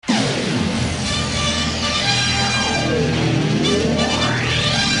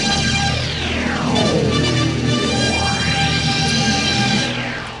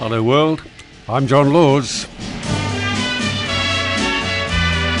Hello world, I'm John Lawzy.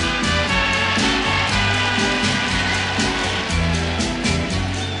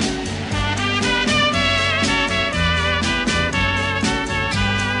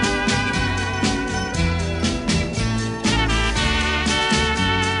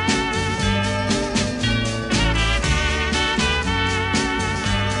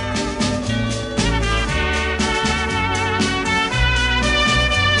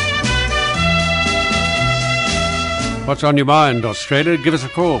 What's on your mind, Australia? Give us a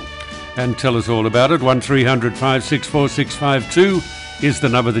call and tell us all about it. 1300 564 652 is the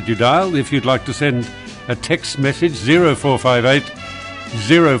number that you dial. If you'd like to send a text message, 0458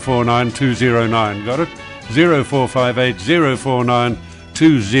 049 209. Got it? 0458 049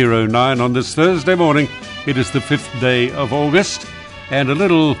 209. On this Thursday morning, it is the 5th day of August. And a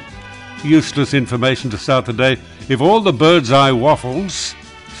little useless information to start the day. If all the bird's eye waffles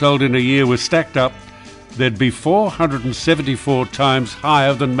sold in a year were stacked up, there'd be 474 times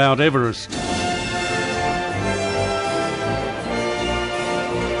higher than Mount Everest. Because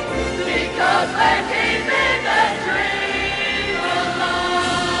we're keeping the dream alive.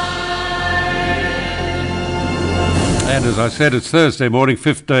 And as I said, it's Thursday morning,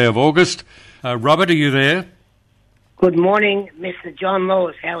 5th day of August. Robert, are you there? Good morning, Mr. John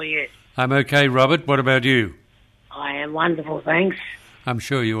Lawzy. How are you? I'm okay, Robert. What about you? I am wonderful, thanks. I'm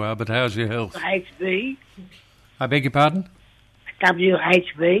sure you are, but how's your health? HB. I beg your pardon?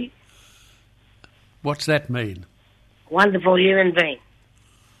 WHB. What's that mean? Wonderful human being.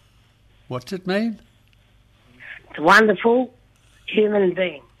 What's it mean? It's a wonderful human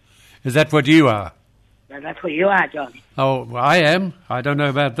being. Is that what you are? Now, that's what you are, John. Oh, I am. I don't know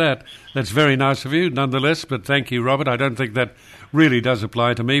about that. That's very nice of you, nonetheless, but thank you, Robert. I don't think that really does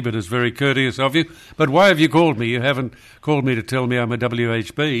apply to me, but it's very courteous of you. But why have you called me? You haven't called me to tell me I'm a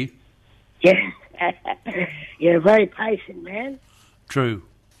WHB. Yeah. You're a very patient man. True.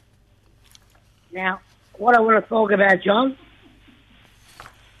 Now, what I want to talk about, John,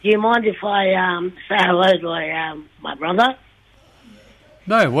 do you mind if I say hello to my brother?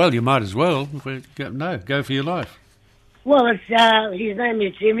 No, well, you might as well. Go for your life. Well, it's his name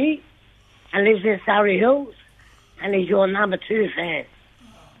is Jimmy, and lives in Surrey Hills, and he's your number 2 fan.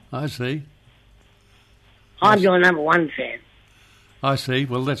 I see. I'm your number 1 fan. I see.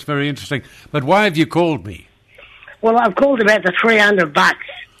 Well, that's very interesting. But why have you called me? Well, I've called about the $300.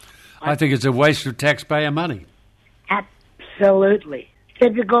 I think it's a waste of taxpayer money. Absolutely.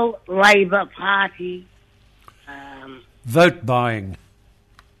 Typical Labor Party. Vote buying.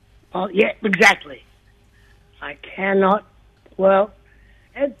 Oh, yeah, exactly. I cannot, well,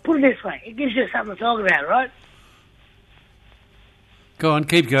 put it this way. It gives you something to talk about, right? Go on,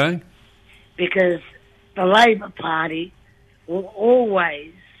 keep going. Because the Labor Party will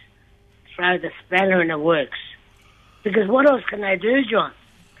always throw the spanner in the works. Because what else can they do, John?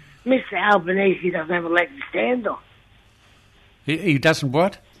 Mr. Albanese doesn't have a leg to stand on. He doesn't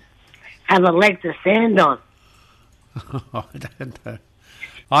what? Have a leg to stand on. I don't know.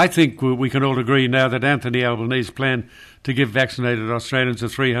 I think we can all agree now that Anthony Albanese's plan to give vaccinated Australians a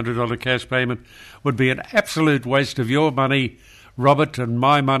 $300 cash payment would be an absolute waste of your money, Robert, and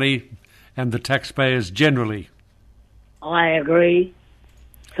my money, and the taxpayers generally. I agree.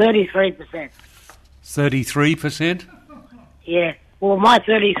 33%. 33%? Yeah. Well, my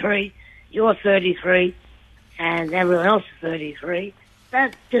 33, your 33, and everyone else is 33.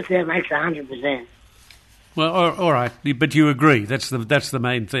 That just makes 100%. Well, all right, but you agree. That's the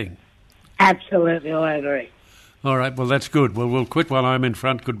main thing. Absolutely, I agree. All right, well, that's good. Well, we'll quit while I'm in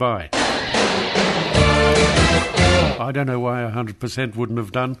front. Goodbye. I don't know why 100% wouldn't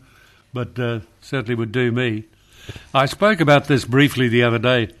have done, but certainly would do me. I spoke about this briefly the other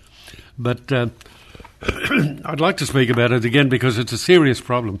day, but I'd like to speak about it again because it's a serious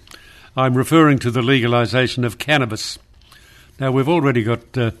problem. I'm referring to the legalisation of cannabis. Now, we've already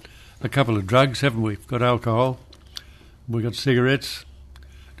got a couple of drugs, haven't we? We've got alcohol, we've got cigarettes.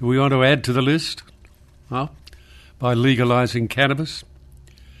 Do we want to add to the list? Huh? By legalising cannabis?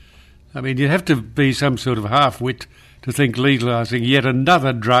 I mean, you'd have to be some sort of half-wit to think legalising yet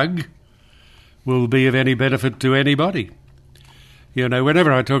another drug will be of any benefit to anybody. You know,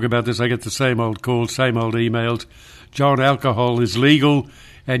 whenever I talk about this, I get the same old calls, same old emails. John, alcohol is legal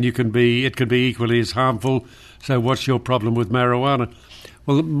and it can be equally as harmful, so what's your problem with marijuana?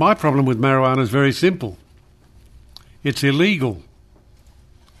 Well, my problem with marijuana is very simple. It's illegal.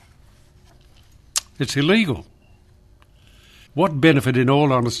 It's illegal. What benefit, in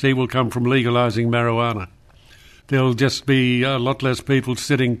all honesty, will come from legalising marijuana? There'll just be a lot less people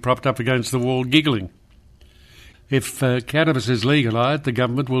sitting propped up against the wall giggling. if cannabis is legalised, the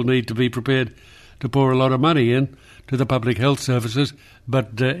government will need to be prepared to pour a lot of money in to the public health services,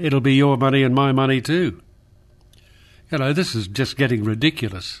 but it'll be your money and my money too. You know, this is just getting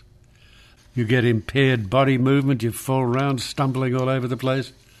ridiculous. You get impaired body movement, you fall around stumbling all over the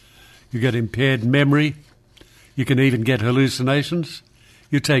place. You get impaired memory. You can even get hallucinations.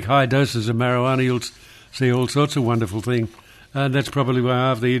 You take high doses of marijuana, you'll see all sorts of wonderful things. And that's probably why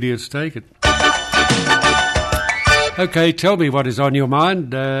half the idiots take it. Okay, tell me what is on your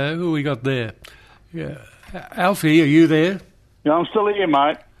mind. Who we got there? Yeah. Alfie, are you there? Yeah, I'm still here,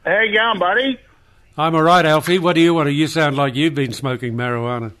 mate. How you going, buddy? I'm all right, Alfie. What do you want? You sound like you've been smoking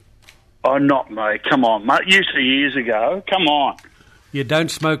marijuana. Oh, not me. Come on, mate. Used to years ago. Come on. You don't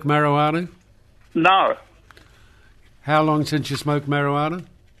smoke marijuana? No. How long since you smoked marijuana?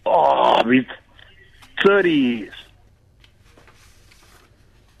 Oh, 30 years.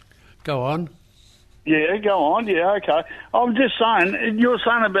 Go on. Yeah, go on. Yeah, okay. I'm just saying, you're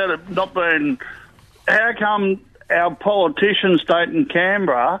saying about it not being... How come our politicians state in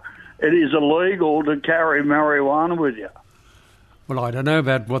Canberra it is illegal to carry marijuana with you? Well, I don't know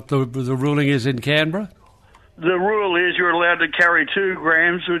about what the ruling is in Canberra. The rule is you're allowed to carry 2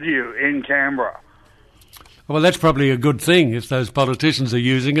 grams with you in Canberra. Well, that's probably a good thing if those politicians are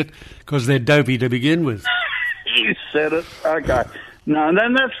using it, because they're dopey to begin with. You said it. Okay. No,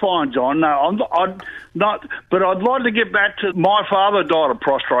 then that's fine, John. No, I'm not. But I'd like to get back to my father died of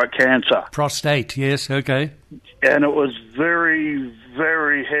prostate cancer. Prostate, yes, okay. And it was very,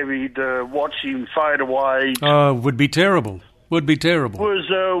 very heavy to watch him fade away. Oh, would be terrible. Would be terrible. He was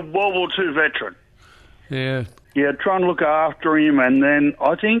a World War II veteran. Yeah. Yeah, try and look after him, and then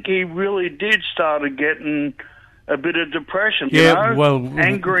I think he really did start getting a bit of depression, yeah, you know? Well,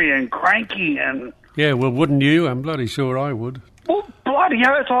 angry and cranky and... Yeah, well, wouldn't you? I'm bloody sure I would. Well, bloody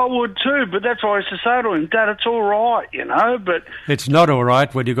oath I would too, but that's what I used to say to him, Dad, it's all right, you know, but... It's not all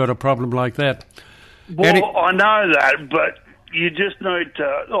right when you've got a problem like that. Well, I know that, but you just need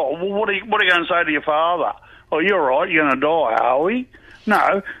to... Oh, well, what are you going to say to your father? Oh, you're right, you're going to die, are we?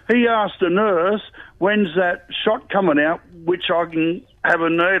 No, he asked the nurse, when's that shot coming out, which I can have a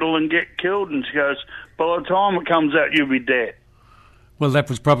needle and get killed? And she goes, by the time it comes out, you'll be dead. Well, that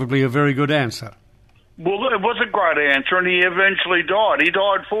was probably a very good answer. Well, it was a great answer, and he eventually died. He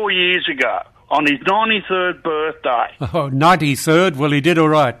died 4 years ago, on his 93rd birthday. Oh, 93rd? Well, he did all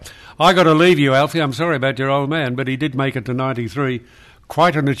right. I got to leave you, Alfie. I'm sorry about your old man, but he did make it to 93.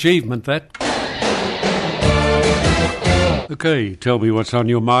 Quite an achievement, that. Okay, tell me what's on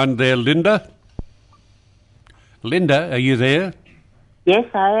your mind there, Linda. Linda, are you there? Yes,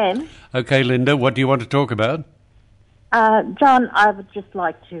 I am. Okay, Linda, what do you want to talk about? John, I would just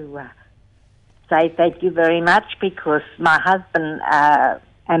like to say thank you very much, because my husband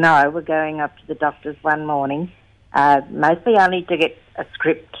and I were going up to the doctor's one morning, mostly only to get a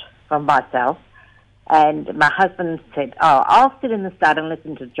script from myself, and my husband said, oh, I'll sit in the stud and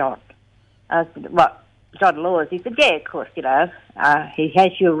listen to John. I said, what? John Lawzy? He said, yeah, of course, you know. He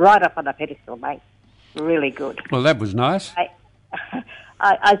has you right up on a pedestal, mate. Really good. Well, that was nice.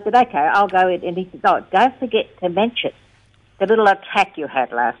 I said, okay, I'll go in. And he said, oh, don't forget to mention the little attack you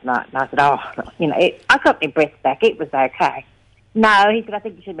had last night. And I said, oh, you know, I got my breath back. It was okay. No, he said, I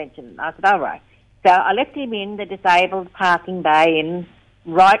think you should mention it. And I said, all right. So I left him in the disabled parking bay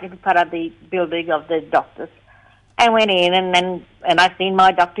right in front of the building of the doctors, and went in, and I seen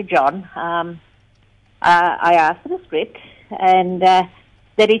my Dr. John. I asked for the script, and then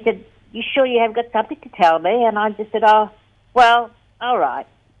he said, you sure you have got something to tell me? And I just said, oh, well, all right.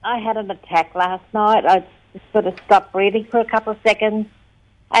 I had an attack last night. I just sort of stopped breathing for a couple of seconds,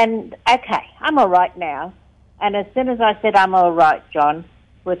 and okay, I'm all right now. And as soon as I said I'm all right, John,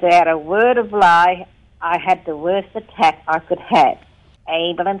 without a word of lie, I had the worst attack I could have.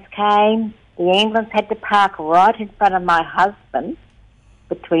 Ambulance came. The ambulance had to park right in front of my husband,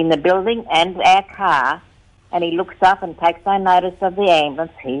 between the building and our car, and he looks up and takes no notice of the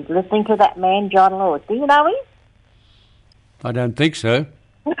ambulance. He's listening to that man, John Lawzy. Do you know him? I don't think so.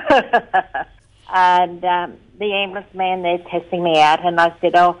 And the ambulance man there testing me out, and I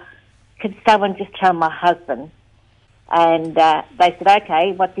said, oh, could someone just tell my husband? And they said,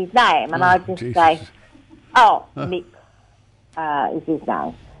 okay, what's his name? And I just say, Mick is his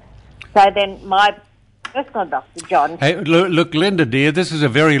name. So then my personal doctor, John... Hey, look, Linda, dear, this is a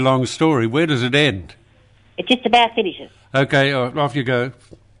very long story. Where does it end? It just about finishes. Okay, off you go.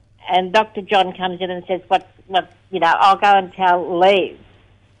 And Dr. John comes in and says, I'll go and tell Lee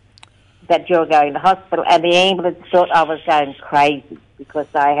that you're going to hospital. And the ambulance thought I was going crazy because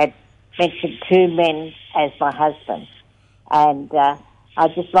I had mentioned 2 men as my husband. And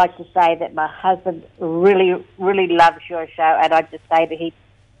I'd just like to say that my husband really, really loves your show, and I'd just say to him,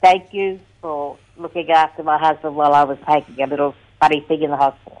 thank you for looking after my husband while I was taking a little funny thing in the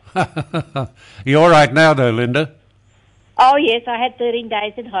hospital. You're all right now, though, Linda? Oh, yes, I had 13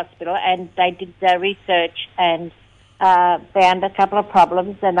 days in hospital, and they did research and found a couple of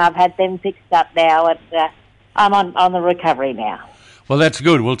problems, and I've had them fixed up now, and I'm on the recovery now. Well, that's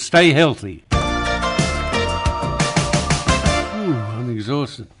good. Well, stay healthy. Ooh, I'm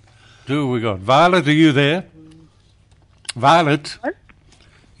exhausted. Who have we got? Violet, are you there? Violet? What?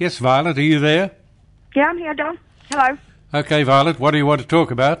 Yes, Violet, are you there? Yeah, I'm here, Don. Hello. Okay, Violet, what do you want to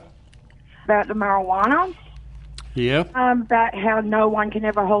talk about? About the marijuana. Yeah. About how no one can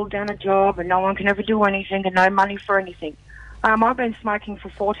ever hold down a job and no one can ever do anything and no money for anything. I've been smoking for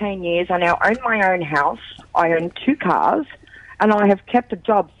 14 years. I now own my own house. I own 2 cars. And I have kept a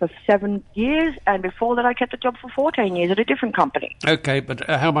job for 7 years. And before that, I kept a job for 14 years at a different company. Okay, but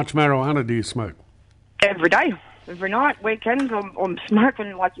how much marijuana do you smoke? Every day. Every night, weekends, I'm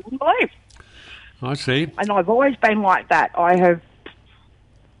smoking like you wouldn't believe. I see. And I've always been like that. I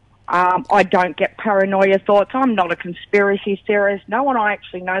don't get paranoia thoughts. I'm not a conspiracy theorist. No one I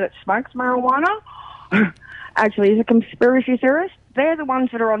actually know that smokes marijuana actually is a conspiracy theorist. They're the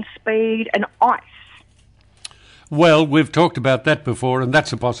ones that are on speed and ice. Well, we've talked about that before, and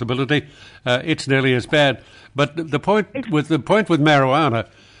that's a possibility. It's nearly as bad. But the point with marijuana,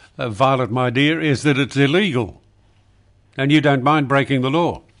 Violet, my dear, is that it's illegal, and you don't mind breaking the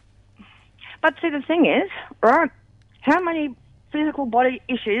law. But see, the thing is, right? How many physical body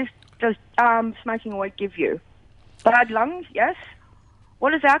issues does smoking weed give you? Bad lungs, yes.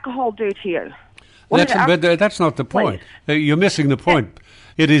 What does alcohol do to you? But that's not the point. You're missing the point.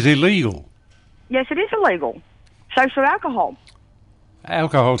 Yeah. It is illegal. Yes, it is illegal. So for alcohol.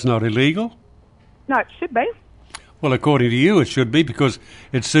 Alcohol's not illegal. No, it should be. Well, according to you, it should be because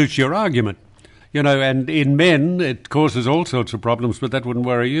it suits your argument. You know, and in men, it causes all sorts of problems, but that wouldn't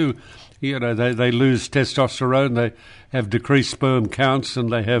worry you. You know, they lose testosterone, they have decreased sperm counts,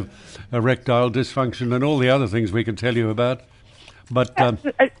 and they have erectile dysfunction and all the other things we can tell you about. But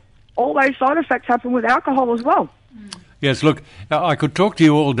all those side effects happen with alcohol as well. Yes, look, I could talk to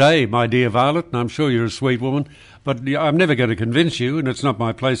you all day, my dear Violet, and I'm sure you're a sweet woman, but I'm never going to convince you, and it's not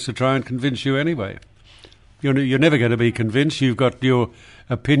my place to try and convince you anyway. You're never going to be convinced. You've got your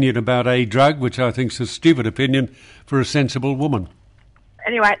opinion about a drug, which I think is a stupid opinion for a sensible woman.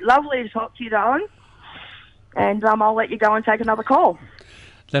 Anyway, lovely to talk to you, darling. And I'll let you go and take another call.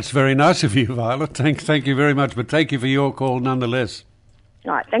 That's very nice of you, Violet. Thank you very much, but thank you for your call nonetheless.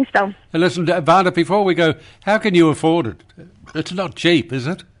 All right, thanks, Don. And listen, Violet, before we go, how can you afford it? It's not cheap, is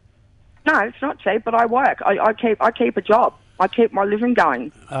it? No, it's not cheap, but I work. I keep a job. I keep my living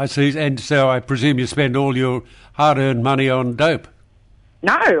going. I see, and so I presume you spend all your hard-earned money on dope.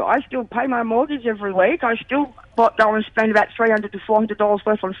 No, I still pay my mortgage every week. I still go and spend about $300 to $400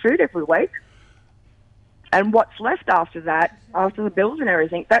 worth on food every week. And what's left after that, after the bills and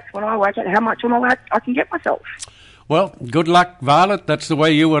everything, that's when I work out how much I can get myself. Well, good luck, Violet. That's the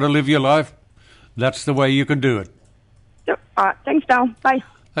way you want to live your life. That's the way you can do it. Yep. All right, thanks, Dal. Bye.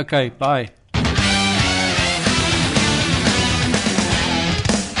 Okay, bye.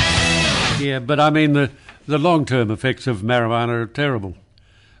 Yeah, but I mean, the long-term effects of marijuana are terrible.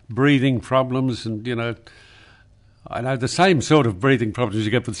 Breathing problems and, you know, I know the same sort of breathing problems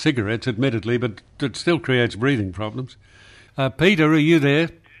you get with cigarettes, admittedly, but it still creates breathing problems. Peter, are you there?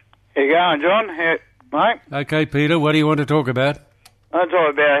 How you going, John? How, mate? Okay, Peter, what do you want to talk about? I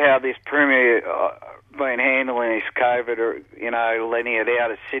talk about how this Premier been handling this COVID, or, you know, letting it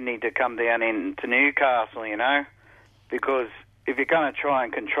out of Sydney to come down into Newcastle, you know, because if you're going to try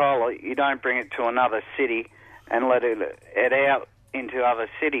and control it, you don't bring it to another city and let it out into other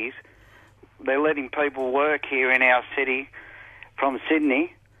cities. They're letting people work here in our city from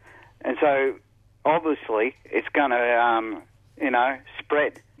Sydney, and so obviously it's going to, you know,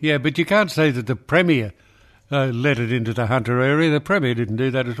 spread. Yeah, but you can't say that the Premier let it into the Hunter area. The Premier didn't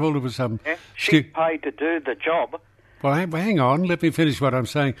do that at all. It was some... Yeah, she paid to do the job. Well, hang on. Let me finish what I'm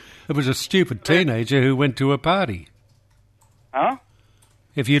saying. It was a stupid teenager who went to a party. Huh?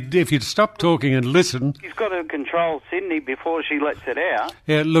 If you'd stop talking and listen... She's got to control Sydney before she lets it out.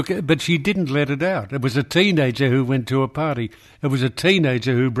 Yeah, look, but she didn't let it out. It was a teenager who went to a party. It was a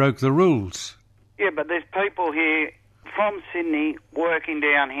teenager who broke the rules. Yeah, but there's people here from Sydney working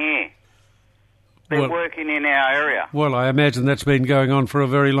down here. They're working in our area. Well, I imagine that's been going on for a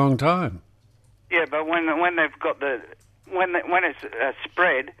very long time. Yeah, but when they've got when it's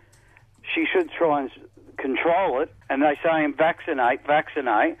spread, she should try and control it, and they saying vaccinate,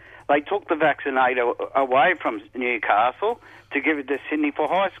 vaccinate. They took the vaccinator away from Newcastle to give it to Sydney for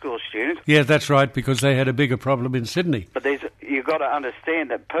high school students. Yeah, that's right, because they had a bigger problem in Sydney. But you've got to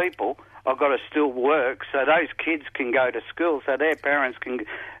understand that people have got to still work so those kids can go to school, so their parents can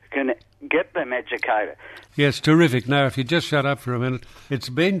get them educated. Yes, terrific. Now, if you just shut up for a minute, it's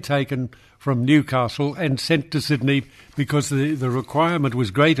been taken from Newcastle and sent to Sydney because the requirement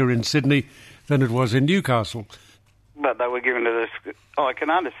was greater in Sydney than it was in Newcastle. But they were given to the... Oh, I can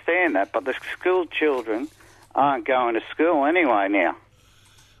understand that, but the school children aren't going to school anyway now.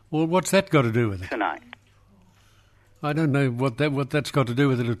 Well, what's that got to do with it? Tonight. I don't know what that's got to do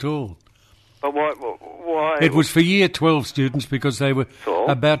with it at all. But why? It was for Year 12 students because they were So?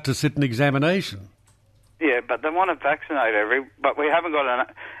 about to sit an examination. Yeah, but they want to vaccinate but we haven't got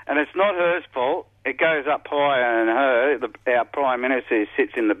enough. And it's not her fault. It goes up higher than her. Our Prime Minister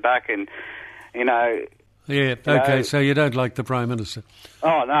sits in the back and, you know... Yeah, okay, so you don't like the Prime Minister.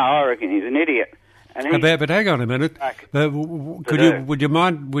 Oh, no, I reckon he's an idiot. And But hang on a minute. Would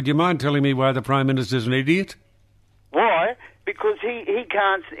you mind telling me why the Prime Minister's an idiot? Why? Because he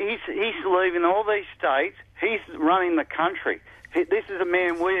can't... He's leaving all these states. He's running the country. This is a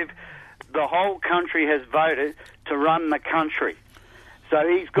man the whole country has voted to run the country. So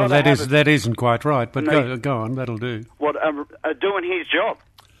he's got that isn't quite right, but go on, that'll do. What, doing his job.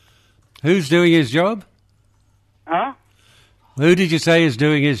 Who's doing his job? Huh? Who did you say is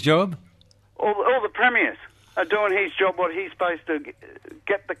doing his job? All the premiers are doing his job, what he's supposed to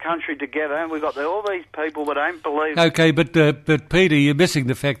get the country together, and we've got all these people that don't believe... Okay, but Peter, you're missing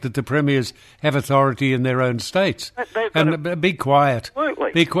the fact that the premiers have authority in their own states. Be quiet.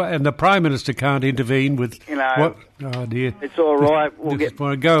 Absolutely. Be quiet. And the Prime Minister can't intervene with... You know... What? Oh, dear. It's all right.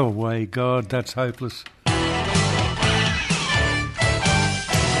 Go away. God, that's hopeless.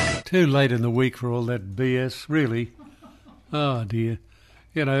 Too late in the week for all that BS, really. Oh, dear.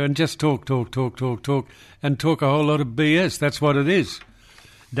 You know, and just talk, and talk a whole lot of BS. That's what it is.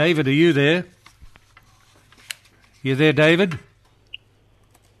 David, are you there? You there, David?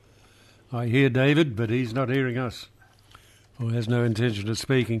 I hear David, but he's not hearing us. Or has no intention of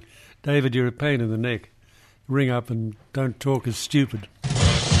speaking. David, you're a pain in the neck. Ring up and don't talk as stupid.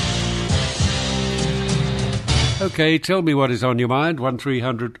 Okay, tell me what is on your mind.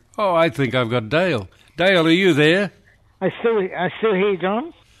 1300. Oh, I think I've got Dale. Dale, are you there? I still hear you,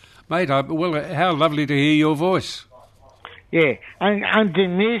 John. Mate, well, how lovely to hear your voice. Yeah, I'm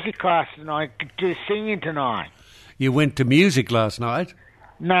doing music class tonight, do singing tonight. You went to music last night?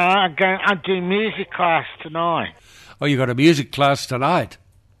 No, I'm doing music class tonight. Oh, you got a music class tonight?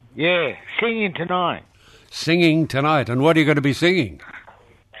 Yeah, singing tonight. Singing tonight. And what are you going to be singing?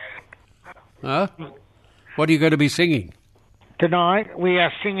 Huh? What are you going to be singing? Tonight, we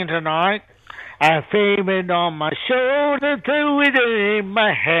are singing tonight. I feel it on my shoulder, through it in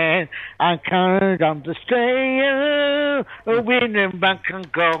my hand. I can't understand, when and back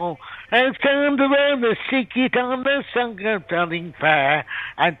and go. I've turned around to seek it on the sun of turning fire.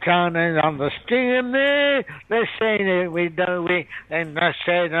 I can't understand it. They say that we know it, and I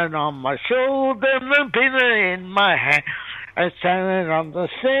said it on my shoulder, and the pillar in my hand. I said it on the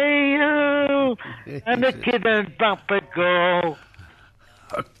sail, and the kid and bumper go.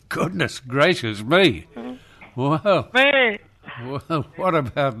 Goodness gracious me. Wow. Man. Well, what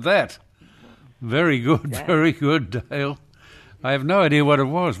about that? Very good, Dale. I have no idea what it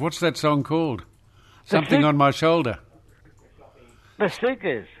was. What's that song called? Something on my shoulder. The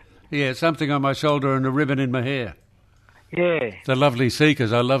Seekers. Yeah, something on my shoulder and a ribbon in my hair. Yeah. The lovely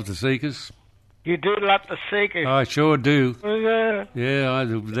Seekers. I love the Seekers. You do love the Seekers. I sure do. Yeah. Yeah,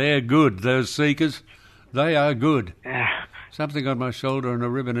 they're good, those Seekers. They are good. Yeah. Something on my shoulder and a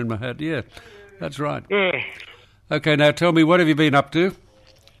ribbon in my hat. Yeah, that's right. Yeah. Okay, now tell me, what have you been up to?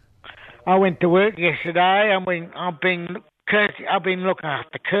 I went to work yesterday. I've been looking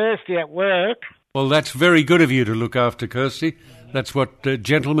after Kirsty at work. Well, that's very good of you to look after Kirsty. That's what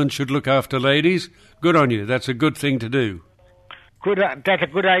gentlemen should look after ladies. Good on you. That's a good thing to do. Good. That's a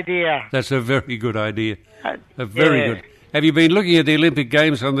good idea. That's a very good idea. Very good. Have you been looking at the Olympic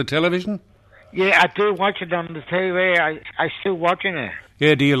Games on the television? Yeah, I do watch it on the TV. I still watching it.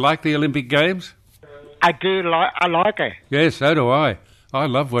 Yeah, do you like the Olympic Games? I do. I like it. Yes, so do I. I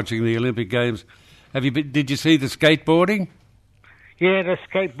love watching the Olympic Games. Did you see the skateboarding? Yeah, the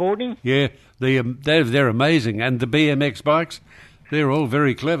skateboarding. Yeah, they're amazing, and the BMX bikes, they're all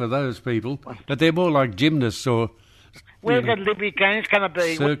very clever. Those people, but they're more like gymnasts or. Where's the Olympic Games going to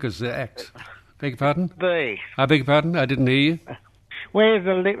be? Circus acts. Beg your pardon? I beg your pardon? I didn't hear you. Where's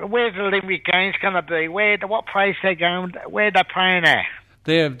the Olympic Games going to be? What place they going? Where they playing at?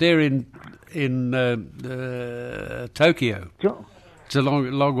 They're in in Tokyo. It's a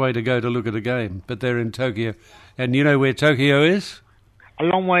long way to go to look at a game, but they're in Tokyo. And you know where Tokyo is? A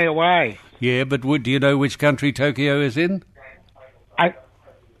long way away. Yeah, but do you know which country Tokyo is in?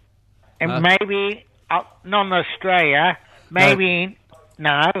 Maybe not in Australia. Maybe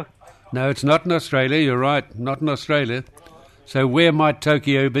no. No, it's not in Australia. You're right, not in Australia. So where might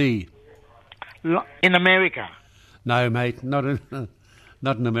Tokyo be? In America. No, mate, not in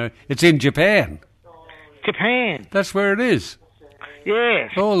America. It's in Japan. Japan. That's where it is.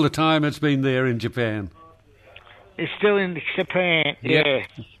 Yes. All the time it's been there in Japan. It's still in Japan. Yep.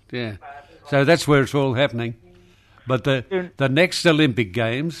 Yeah. So that's where it's all happening. But the next Olympic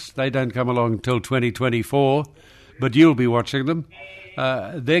Games, they don't come along until 2024, but you'll be watching them.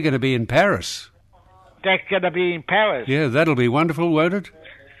 They're going to be in Paris. That's going to be in Paris. Yeah, that'll be wonderful, won't it?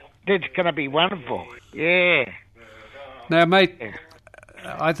 That's going to be wonderful. Yeah. Now, mate,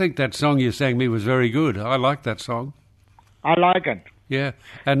 I think that song you sang me was very good. I like that song. I like it. Yeah.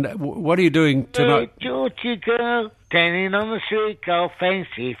 And what are you doing tonight? Georgie girl, standing on the street called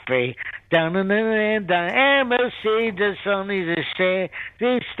Fancy Free. Down in the land, the embassy, the sun is a share.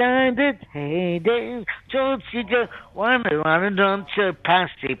 They started, hey, day, Georgie girl, wanna don't you pass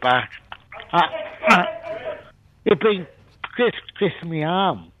the bar. You've been kiss me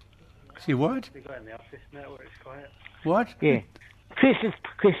arm. See what? They go in the office now where it's quiet. What? Yeah.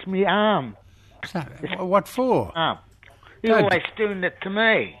 Kiss me arm. So, what for? Arm. You're always doing it to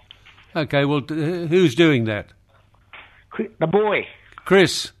me. Okay, well, who's doing that? The boy.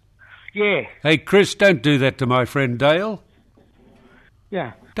 Chris. Yeah. Hey, Chris, don't do that to my friend Dale.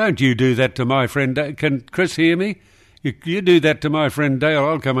 Yeah. Don't you do that to my friend Dale. Can Chris hear me? You do that to my friend Dale,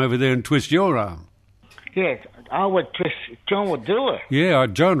 I'll come over there and twist your arm. Yes, I would twist. John would do it. Yeah,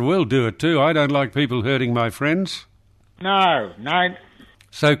 John will do it too. I don't like people hurting my friends. No.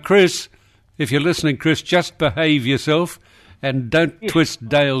 So, Chris, if you're listening, Chris, just behave yourself and don't twist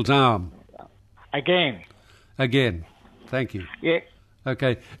Dale's arm. Again. Thank you. Yeah.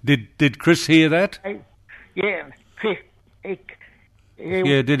 Okay. Did Chris hear that? Yeah. Chris.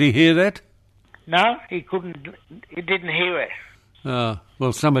 Yeah, did he hear that? No, he couldn't. He didn't hear it.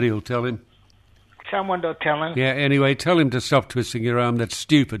 Well, somebody will tell him. Someone will tell him. Yeah, anyway, tell him to stop twisting your arm. That's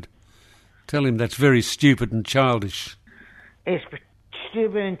stupid. Tell him that's very stupid and childish. It's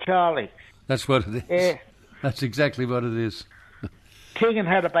stupid and Charlie. That's what it is. Yeah. That's exactly what it is. Tegan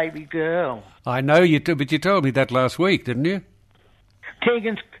had a baby girl. I know you do, but you told me that last week, didn't you?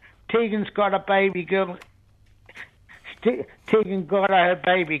 Tegan's got a baby girl. Tegan got her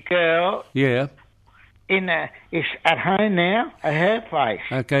baby girl. Yeah. Is at home now at her place.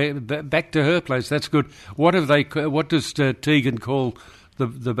 Okay, back to her place. That's good. What does Tegan call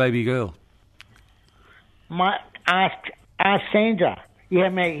the baby girl? Ask Sandra. You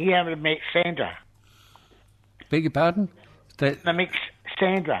haven't met Sandra. Beg your pardon? Meet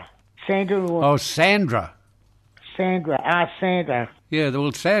Sandra. Sandra. Oh, Sandra. Sandra. Ask Sandra. Yeah,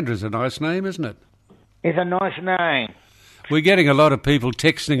 well, Sandra's a nice name, isn't it? It's a nice name. We're getting a lot of people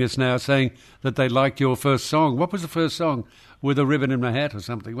texting us now saying that they liked your first song. What was the first song? With a ribbon in my hat or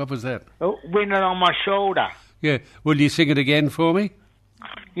something? What was that? Wind on my shoulder. Yeah. Will you sing it again for me?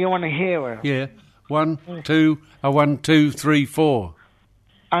 You want to hear it? Yeah. 1, 2, 1, 2, 3, 4.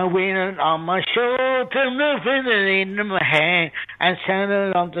 I went on my shoulder, nothing in my hand, and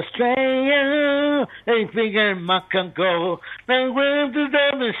sounded on the string. They figured my can go. They went to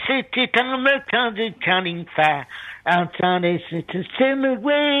the city, town, the country, counting fire. Outside they sit to send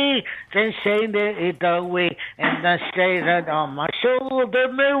away. They say that it's away, and I stayed on my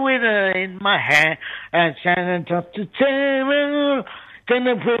shoulder, no winner in my hand, and sounded on the table. Then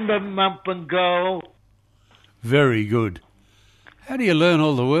I put them up and go. Very good. How do you learn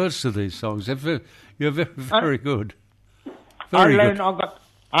all the words to these songs? You're very good. Very good.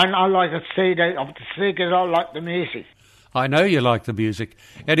 I like to see the singers. I like the music. I know you like the music.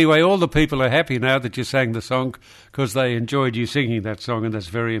 Anyway, all the people are happy now that you sang the song because they enjoyed you singing that song, and that's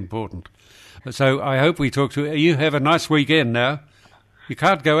very important. So I hope we talk to you. You have a nice weekend now. You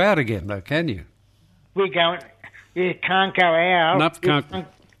can't go out again, though, can you? You can't go out. No,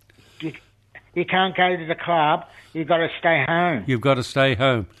 you can't go to the club. You've got to stay home. You've got to stay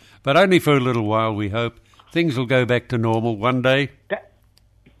home. But only for a little while, we hope. Things will go back to normal one day.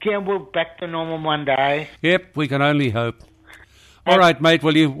 Yeah, we'll back to normal one day. Yep, we can only hope. All right, mate,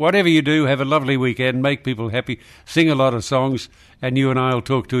 well, whatever you do, have a lovely weekend, make people happy, sing a lot of songs, and you and I will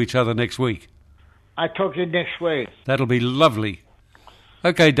talk to each other next week. I'll talk to you next week. That'll be lovely.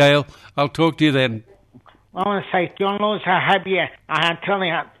 Okay, Dale, I'll talk to you then. I want to say, John Lawzy, I have you. I'm telling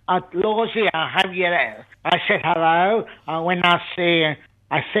you, Lawzy, I have you there. I said hello. When I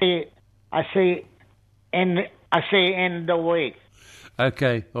see I see end of the week.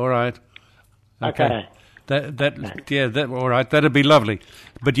 Okay, all right. Okay. All right, that'd be lovely.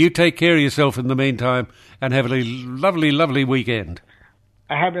 But you take care of yourself in the meantime and have a lovely, lovely weekend.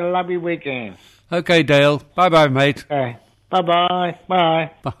 I have a lovely weekend. Okay, Dale. Bye-bye, mate. Okay. Bye-bye.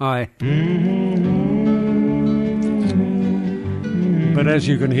 Bye. Bye. But as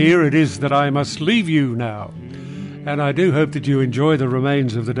you can hear, it is that I must leave you now. And I do hope that you enjoy the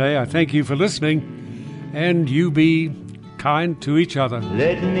remains of the day. I thank you for listening, and you be kind to each other.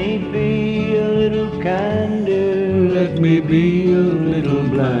 Let me be a little kinder, let me be a little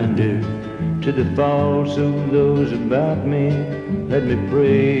blinder to the faults of those about me. Let me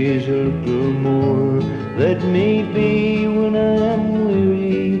praise a little more. Let me be, when I am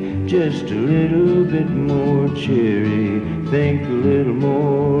weary, just a little bit more cheery. Think a little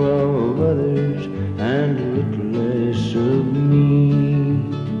more of others and a little less of me.